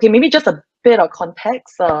 okay, maybe just a bit of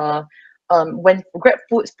context. When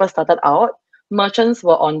GrabFood first started out, merchants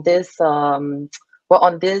were on this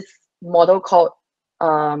model called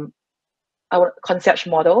our concierge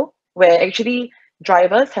model, where actually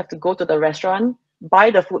drivers have to go to the restaurant,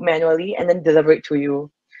 buy the food manually, and then deliver it to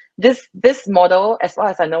you. This model, as far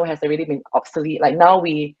as I know, has already been obsolete. Like now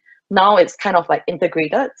it's kind of like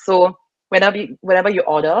integrated. So whenever you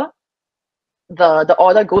order, the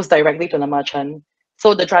order goes directly to the merchant.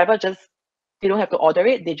 So the driver they don't have to order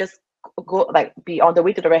it. They just go like be on the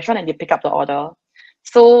way to the restaurant, and they pick up the order.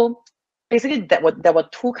 So basically there were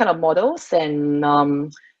two kind of models, and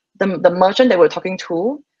the merchant that we're talking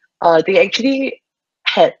to, they actually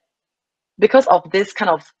had, because of this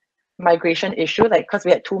kind of migration issue, like because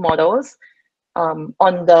we had two models, on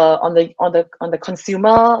the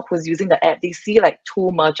consumer who's using the app, they see like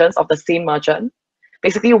two merchants of the same merchant.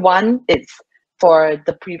 Basically, one, it's for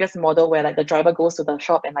the previous model where like the driver goes to the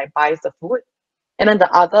shop and like buys the food. And then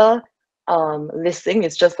the other listing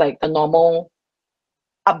is just like the normal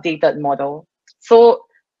updated model. So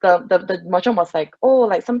the merchant was like, oh,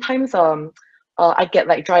 like sometimes I get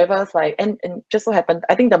like drivers like, and just so happened,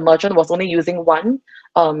 I think the merchant was only using one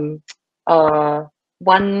of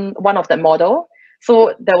that model.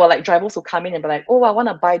 So there were like drivers who come in and be like, oh, I want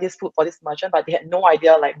to buy this food for this merchant, but they had no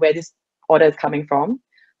idea like where this order is coming from.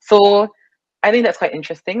 So I think that's quite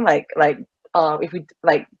interesting. Like if we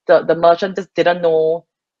like the merchant just didn't know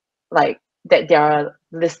like that their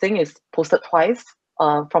listing is posted twice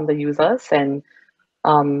from the users, and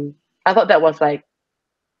I thought that was like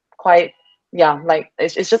quite, yeah, like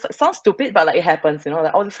it's just, it sounds stupid, but like it happens, you know,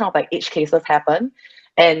 like all these kind of like edge cases happen,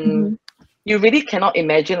 and you really cannot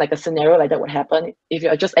imagine like a scenario like that would happen if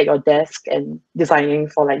you're just at your desk and designing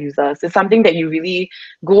for like users. It's something that you really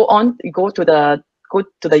go to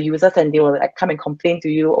the users and they will like come and complain to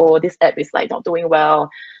you, oh, this app is like not doing well,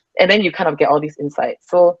 and then you kind of get all these insights.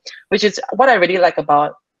 So which is what I really like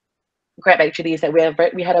about Grab actually, is that we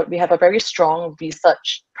have a very strong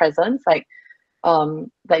research presence. Like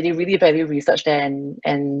they really value research there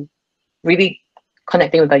and really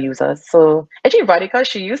connecting with the users. So actually Radhika,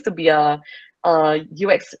 she used to be a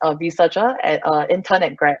UX researcher at intern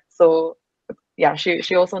at Grab. So yeah,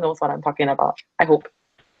 she also knows what I'm talking about, I hope.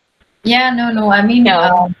 Yeah, no. I mean,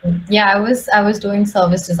 Yeah. I was doing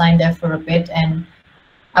service design there for a bit, and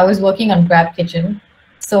I was working on Grab Kitchen.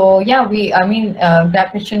 So yeah,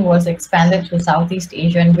 Grab Kitchen was expanded to Southeast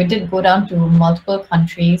Asia, and we did go down to multiple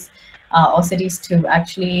countries or cities to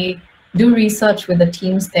actually do research with the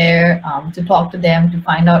teams there, to talk to them, to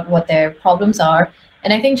find out what their problems are.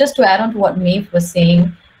 And I think just to add on to what Maeve was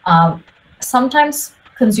saying, sometimes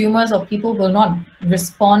consumers or people will not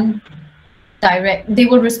respond they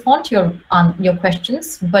will respond to your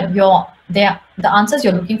questions, but the answers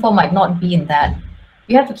you're looking for might not be in that.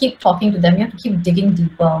 You have to keep talking to them, you have to keep digging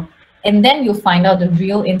deeper, and then you'll find out the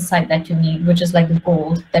real insight that you need, which is like the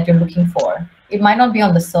gold that you're looking for. It might not be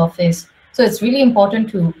on the surface. So it's really important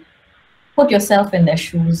to put yourself in their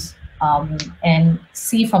shoes and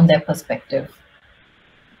see from their perspective.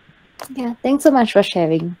 Yeah, thanks so much for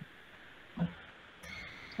sharing.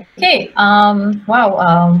 Okay,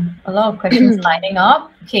 wow, a lot of questions lining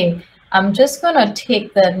up. Okay, I'm just gonna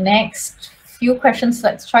take the next few questions.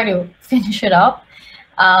 Let's try to finish it up.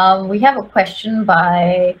 We have a question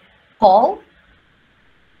by Paul.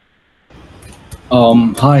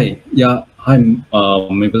 Hi, yeah, hi,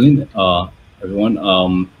 Maybelline,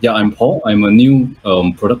 everyone. Yeah, I'm Paul. I'm a new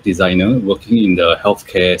product designer working in the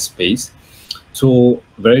healthcare space. So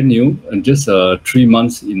very new, and just 3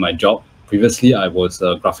 months in my job. Previously, I was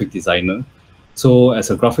a graphic designer. So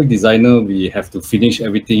as a graphic designer, we have to finish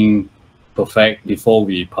everything perfect before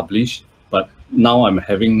we publish. But now I'm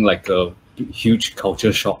having like a huge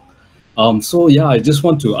culture shock. So yeah, I just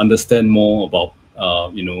want to understand more about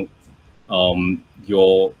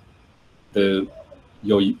your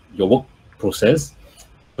work process.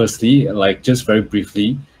 Firstly, like just very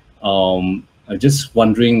briefly, I'm just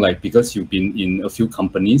wondering, like, because you've been in a few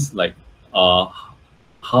companies, like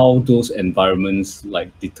how those environments like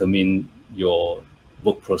determine your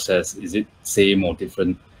work process. Is it same or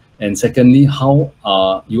different? And secondly, how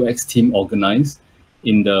are UX team organized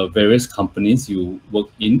in the various companies you work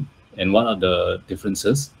in, and what are the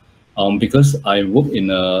differences? Because I work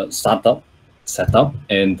in a startup setup,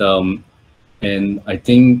 and I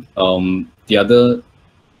think the other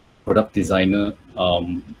product designer,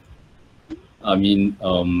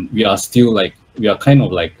 we are still like, we are kind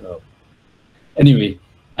of like anyway,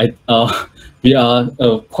 we are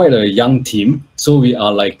quite a young team, so we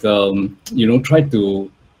are like try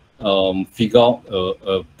to figure out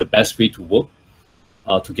the best way to work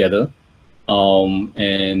together,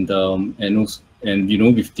 and also, and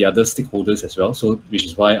with the other stakeholders as well. So which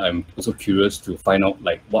is why I'm also curious to find out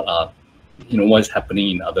like what is happening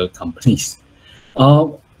in other companies,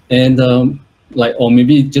 and like, or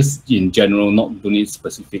maybe just in general, not doing it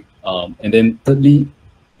specific. And then thirdly,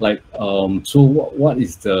 like so what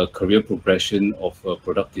is the career progression of a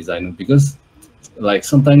product designer? Because like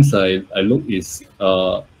sometimes I look is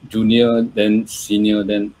junior, then senior,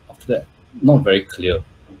 then after that not very clear.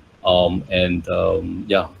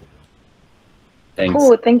 Yeah, thanks.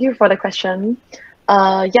 Cool, thank you for the question.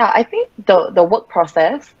 Yeah, I think the work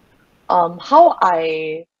process,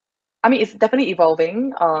 it's definitely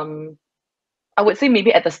evolving. I would say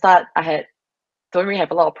maybe at the start I don't really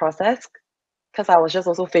have a lot of process, because I was just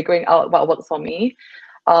also figuring out what works for me.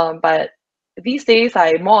 But these days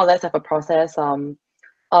I more or less have a process.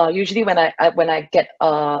 Usually when I get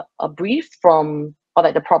a brief from, or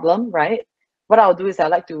like the problem, right? what I'll do is I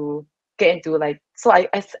like to get into like, so I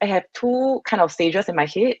have two kind of stages in my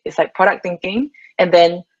head. It's like product thinking and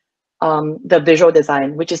then the visual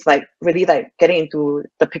design, which is like really like getting into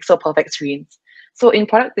the pixel perfect screens. So in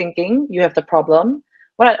product thinking, you have the problem.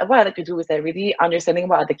 What I like to do is like really understanding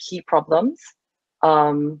what are the key problems,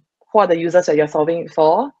 who are the users that you're solving it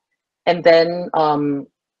for, and then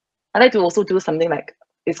I like to also do something like,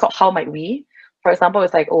 it's called how might we. For example,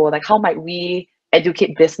 it's like, oh, like how might we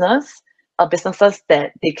educate businesses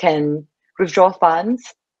that they can withdraw funds,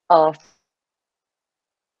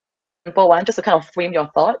 simple one, just to kind of frame your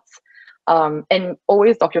thoughts, and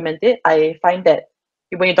always document it. I find that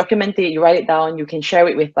when you document it, you write it down, you can share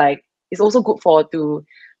it with like, it's also good for to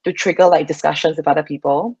trigger like discussions with other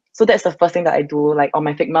people. So that's the first thing that I do. Like on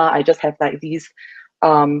my Figma, I just have like these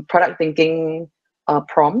product thinking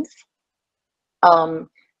prompts.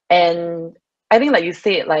 And I think like you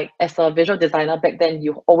said, like as a visual designer back then,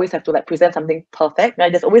 you always have to like present something perfect, right?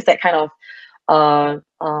 There's always that kind of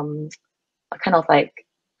like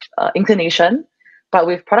inclination. But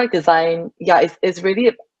with product design, yeah, it's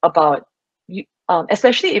really about you,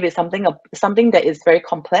 especially if it's something that is very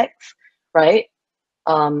complex, right?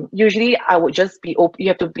 Usually I would just be open.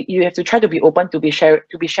 You have to try to be open to be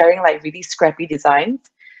sharing like really scrappy designs.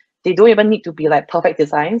 They don't even need to be like perfect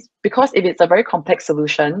designs, because if it's a very complex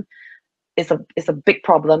solution, it's a big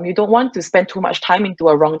problem. You don't want to spend too much time into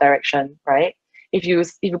a wrong direction, right? If you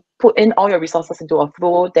put in all your resources into a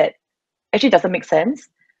flow that actually doesn't make sense,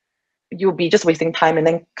 you'll be just wasting time and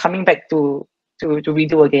then coming back to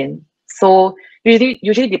redo again. So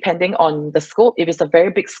usually depending on the scope, if it's a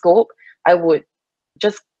very big scope, I would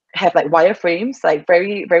just have like wireframes, like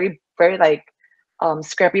very, very, very like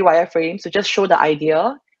scrappy wireframes to just show the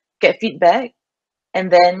idea, get feedback,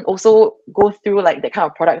 and then also go through like that kind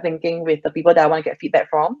of product thinking with the people that I want to get feedback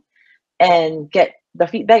from, and get the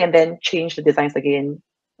feedback and then change the designs again,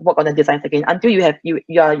 work on the designs again until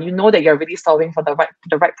you know that you're really solving for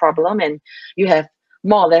the right problem, and you have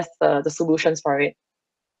more or less the solutions for it.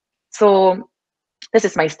 So this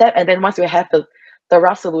is my step. And then once you have the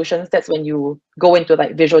rough solutions, that's when you go into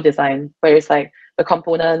like visual design, where it's like the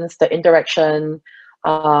components, the interaction,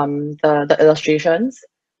 the illustrations.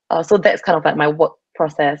 So that's kind of like my work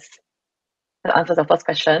process. That answers the first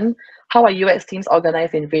question. How are UX teams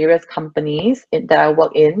organized in various companies that I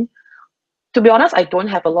work in? To be honest, I don't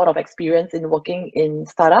have a lot of experience in working in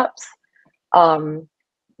startups.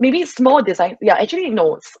 Maybe small design. Yeah, actually,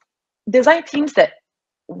 no. Design teams that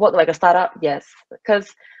work like a startup, yes.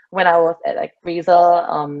 Because when I was at like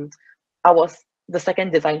Razer, I was the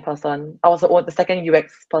second design person. I was the second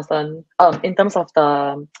UX person in terms of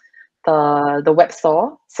the web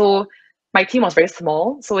store. So my team was very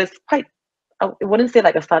small. So it's quite, I wouldn't say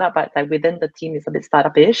like a startup, but like within the team is a bit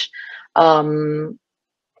startup-ish. But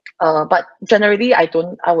generally, I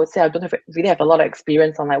would say I don't really have a lot of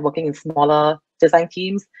experience on like working in smaller design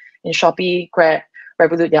teams. In Shopee, Grab,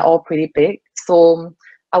 Revolut, they're all pretty big. So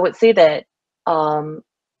I would say that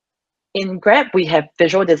in Grab, we have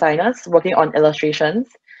visual designers working on illustrations,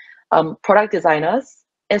 product designers,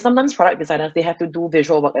 and sometimes product designers, they have to do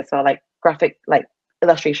visual work as well, like graphic, like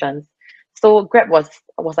illustrations. So Grab was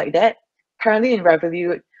like that. Currently in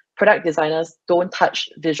Revolut, product designers don't touch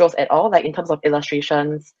visuals at all, like in terms of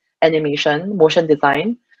illustrations, animation, motion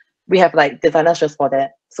design. We have like designers just for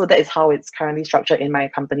that. So that is how it's currently structured in my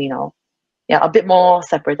company now. Yeah, a bit more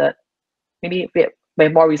separated. Maybe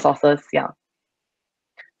with more resources, yeah.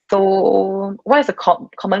 So what is a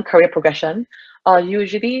common career progression?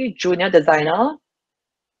 Usually junior designer,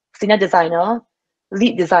 senior designer,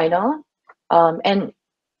 lead designer, and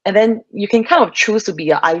then you can kind of choose to be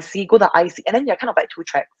an IC, go the IC, and then you're kind of like two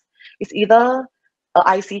tracks. It's either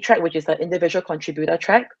an IC track, which is an individual contributor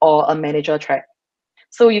track, or a manager track.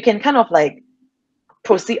 So you can kind of like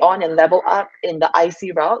proceed on and level up in the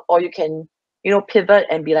IC route, or you can, pivot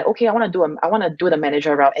and be like, okay, I want to do the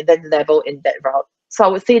manager route, and then level in that route. So I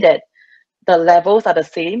would say that the levels are the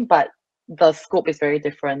same, but the scope is very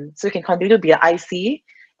different. So you can continue to be an IC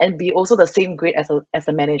and be also the same grade as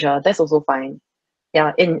a manager. That's also fine.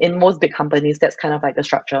 Yeah, in most big companies, that's kind of like the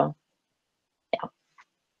structure. Yeah.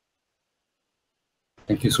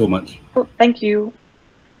 Thank you so much. Cool. Thank you.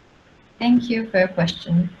 Thank you for your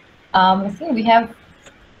question. I think we have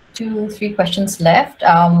 2-3 questions left.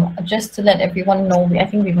 Just to let everyone know, I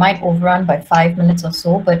think we might overrun by 5 minutes or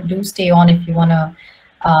so, but do stay on if you want to,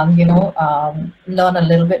 learn a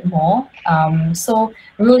little bit more. So,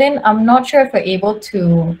 Rulin, I'm not sure if you're able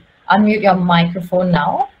to unmute your microphone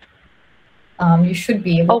now. You should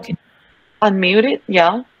be able to. Unmute it,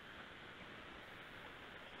 yeah.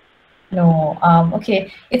 No,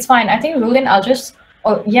 okay, it's fine. I think Rulin, I'll just,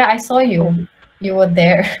 oh yeah, I saw you. you were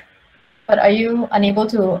there, but are you unable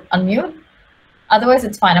to unmute? Otherwise,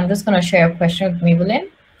 it's fine. I'm just going to share a question with Maverlyn.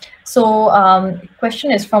 So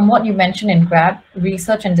question is, from what you mentioned in Grab,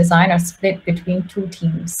 research and design are split between 2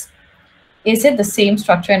 teams. Is it the same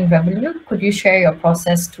structure in Revolut? Could you share your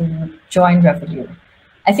process to join Revolut?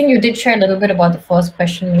 I think you did share a little bit about the first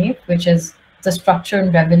question, Maeve, which is the structure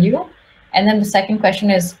in Revolut. And then the second question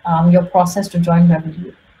is your process to join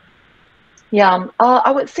Revolut. Yeah,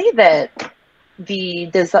 I would say that the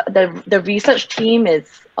research team is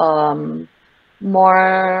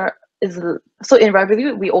so in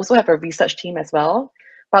Revolut we also have a research team as well,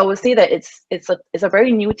 but I would say that it's a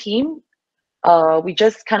very new team. We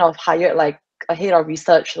just kind of hired like a head of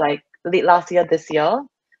research like late last year, this year.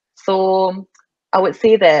 So I would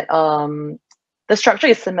say that the structure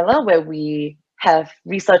is similar, where we have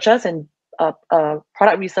researchers and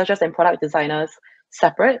product researchers and product designers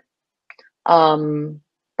separate.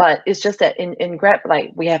 But it's just that in Grab,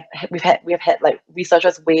 like we've had like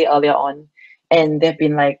researchers way earlier on, and they've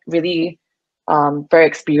been like really very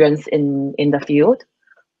experienced in the field.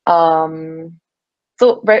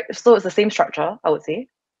 So it's the same structure, I would say.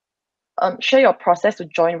 Share your process to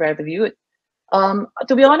join Revolut.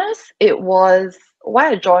 To be honest, why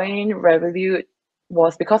I joined Revolut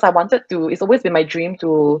was because I wanted to. It's always been my dream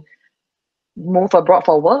to move abroad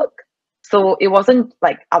for work. So it wasn't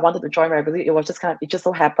like I wanted to join Revolut. It was just it just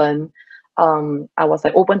so happened. I was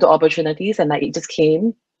like open to opportunities, and like it just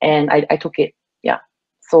came, and I took it. Yeah.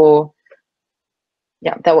 So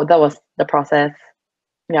yeah, that was the process.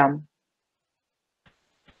 Yeah.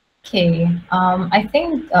 Okay. I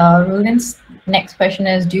think Rulin's next question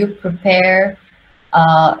is: do you prepare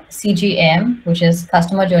CGM, which is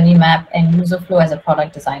customer journey map, and user flow as a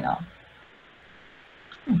product designer?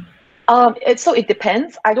 So it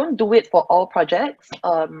depends. I don't do it for all projects,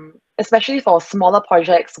 especially for smaller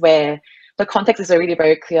projects where the context is already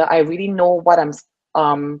very clear. I really know what I'm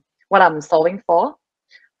solving for.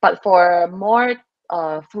 But for more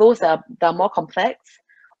flows that are more complex,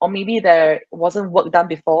 or maybe there wasn't work done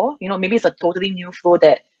before, maybe it's a totally new flow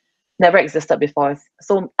that never existed before.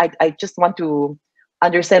 So I just want to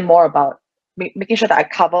understand more about making sure that I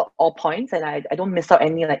cover all points and I don't miss out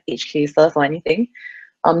any like edge cases or anything.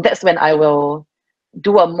 That's when I will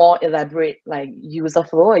do a more elaborate like user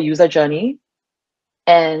flow, a user journey,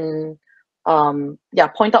 and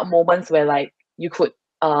point out moments where like we could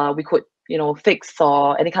fix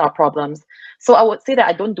or any kind of problems. So I would say that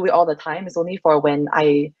I don't do it all the time. It's only for when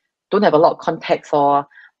I don't have a lot of context or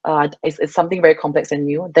it's something very complex and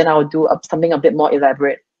new. Then I'll do something a bit more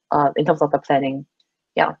elaborate in terms of the planning.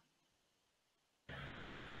 Yeah.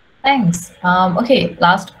 Thanks. Okay,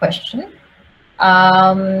 last question.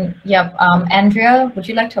 Andrea, would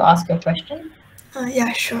you like to ask your question?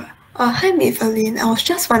 Yeah, sure. Hi, Maverlyn. I was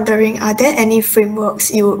just wondering, are there any frameworks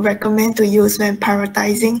you would recommend to use when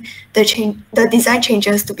prioritizing the design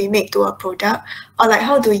changes to be made to a product? Or like,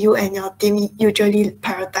 how do you and your team usually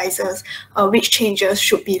prioritizes which changes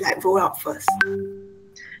should be like rolled out first?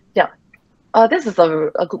 Yeah, this is a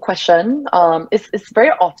good question. It's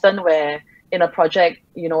very often where in a project,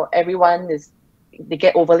 everyone they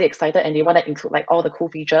get overly excited and they want to include like all the cool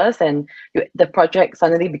features, and the project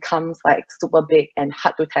suddenly becomes like super big and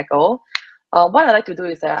hard to tackle. What I like to do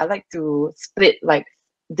is that I like to split like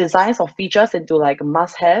designs or features into like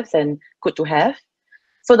must-haves and good to have.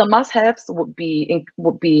 So the must-haves would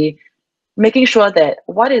be making sure that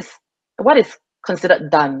what is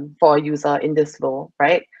considered done for a user in this flow,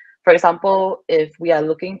 right? For example, if we are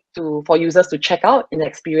looking for users to check out in the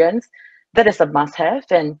experience, that is a must-have,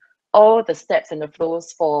 and all the steps and the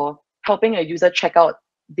flows for helping a user check out,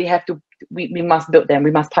 we must build them,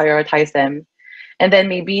 we must prioritize them. And then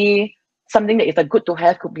maybe something that is a good to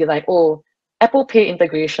have could be like, Apple Pay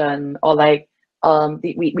integration, or like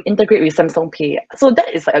we integrate with Samsung Pay. So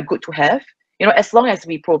that is like a good to have, as long as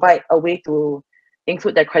we provide a way to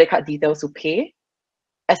include their credit card details to pay.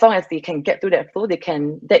 As long as they can get through that flow,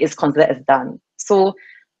 that is considered as done. So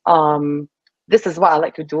this is what I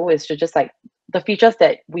like to do, is to just like the features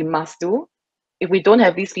that we must do. If we don't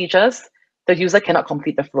have these features, the user cannot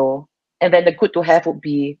complete the flow. And then the good to have would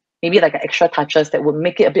be maybe like extra touches that would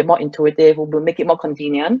make it a bit more intuitive, would make it more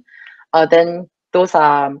convenient. Then those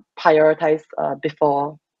are prioritized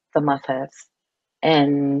before the must-haves.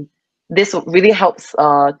 And this really helps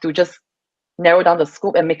to just narrow down the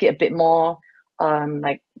scope and make it a bit more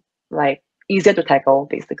like easier to tackle,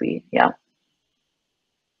 basically. Yeah.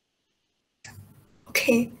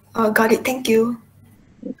 Okay, got it. Thank you.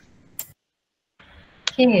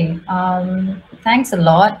 Okay, thanks a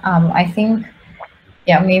lot. I think,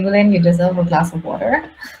 Maverlyn, you deserve a glass of water.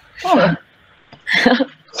 Sure.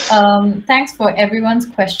 Thanks for everyone's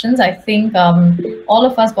questions. I think all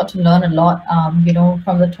of us got to learn a lot,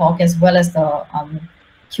 from the talk as well as the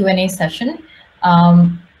Q&A session.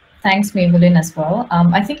 Thanks, Maverlyn, as well.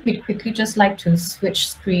 I think we'd quickly just like to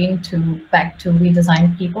switch screen back to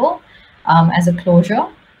Redesign People as a closure.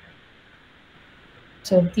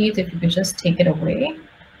 So, Pete, if you could just take it away.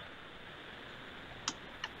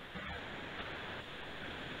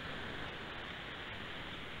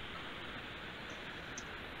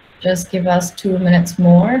 Just give us 2 minutes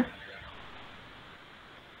more.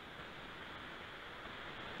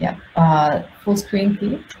 Yeah, full screen,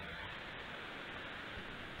 please.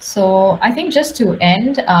 So I think just to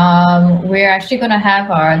end, we're actually going to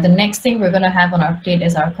have the next thing we're going to have on our plate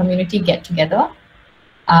is our community get together.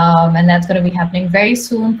 And that's going to be happening very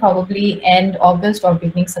soon, probably end August or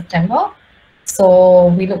beginning September. So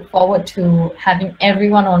we look forward to having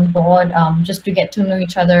everyone on board just to get to know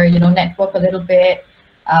each other, network a little bit,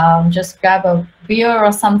 just grab a beer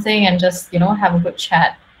or something and just, have a good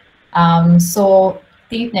chat. So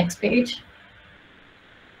Steve, next page.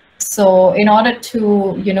 So in order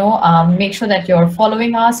to, make sure that you're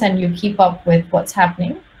following us and you keep up with what's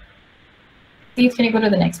happening. Steve, can you go to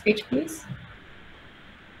the next page, please?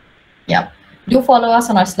 Yeah, do follow us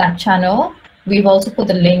on our Slack channel. We've also put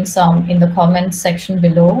the links in the comments section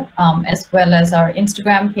below, as well as our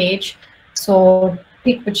Instagram page. So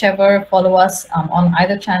pick whichever, follow us on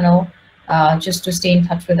either channel, just to stay in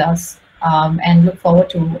touch with us, and look forward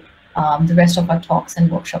to the rest of our talks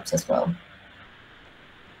and workshops as well.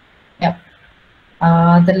 Yep.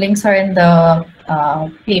 The links are in the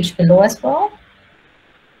page below as well.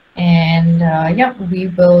 And yeah, we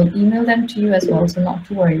will email them to you as well, so not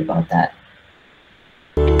to worry about that.